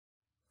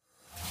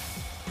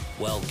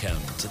Welcome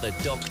to the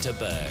Dr.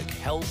 Berg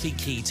Healthy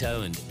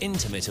Keto and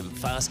Intermittent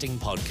Fasting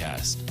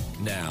Podcast.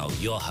 Now,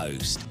 your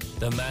host,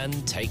 the man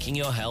taking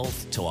your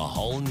health to a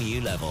whole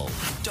new level,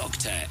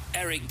 Dr.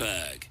 Eric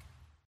Berg.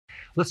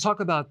 Let's talk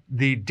about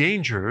the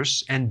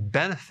dangers and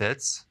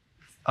benefits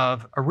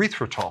of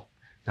erythritol.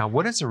 Now,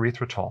 what is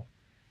erythritol?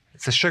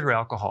 It's a sugar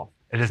alcohol.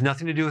 It has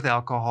nothing to do with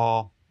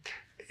alcohol.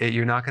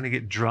 You're not going to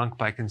get drunk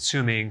by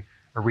consuming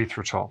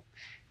erythritol.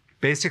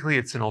 Basically,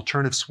 it's an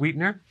alternative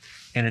sweetener,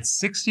 and it's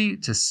 60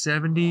 to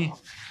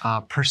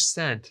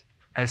 70%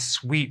 as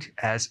sweet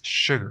as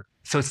sugar.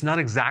 So it's not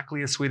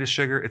exactly as sweet as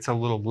sugar, it's a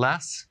little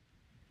less.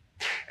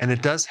 And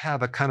it does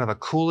have a kind of a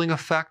cooling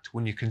effect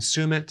when you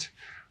consume it.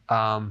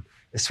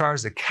 As far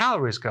as the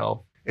calories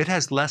go, it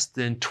has less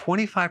than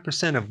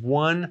 25% of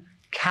 1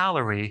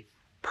 calorie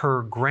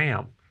per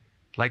gram.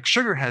 Like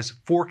sugar has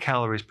 4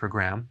 calories per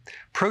gram,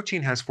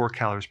 protein has 4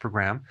 calories per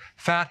gram,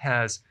 fat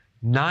has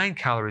 9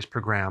 calories per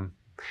gram.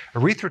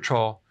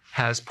 Erythritol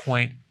has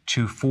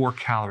 0.24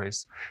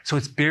 calories. So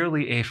it's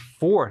barely a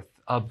fourth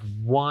of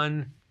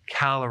 1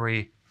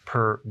 calorie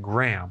per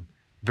gram.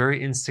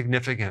 Very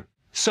insignificant.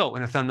 So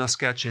in a thumbnail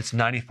sketch, it's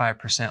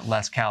 95%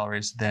 less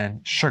calories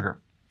than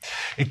sugar.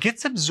 It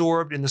gets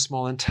absorbed in the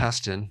small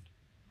intestine.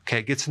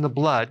 Okay, it gets in the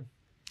blood,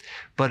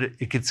 but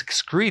it gets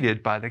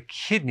excreted by the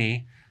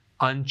kidney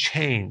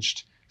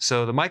unchanged.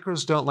 So the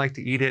microbes don't like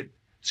to eat it,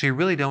 so you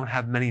really don't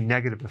have many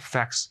negative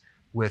effects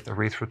with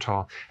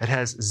erythritol. It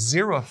has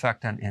 0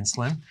 effect on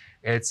insulin.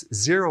 It's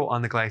 0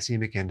 on the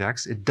glycemic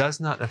index. It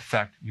does not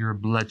affect your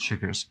blood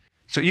sugars.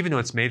 So even though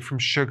it's made from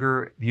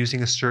sugar,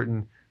 using a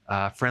certain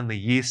friendly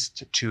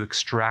yeast to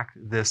extract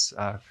this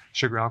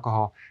sugar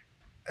alcohol,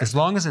 as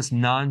long as it's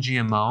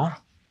non-GMO,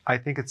 I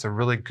think it's a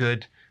really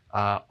good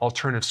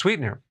alternative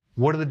sweetener.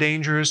 What are the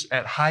dangers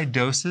at high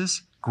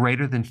doses,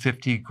 greater than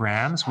 50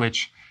 grams,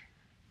 which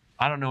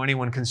I don't know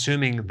anyone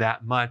consuming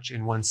that much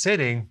in one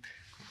sitting?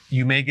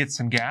 You may get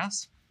some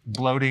gas,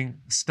 bloating,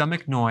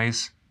 stomach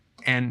noise,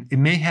 and it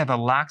may have a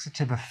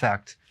laxative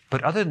effect.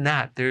 But other than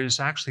that,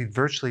 there's actually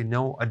virtually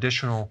no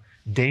additional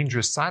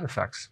dangerous side effects.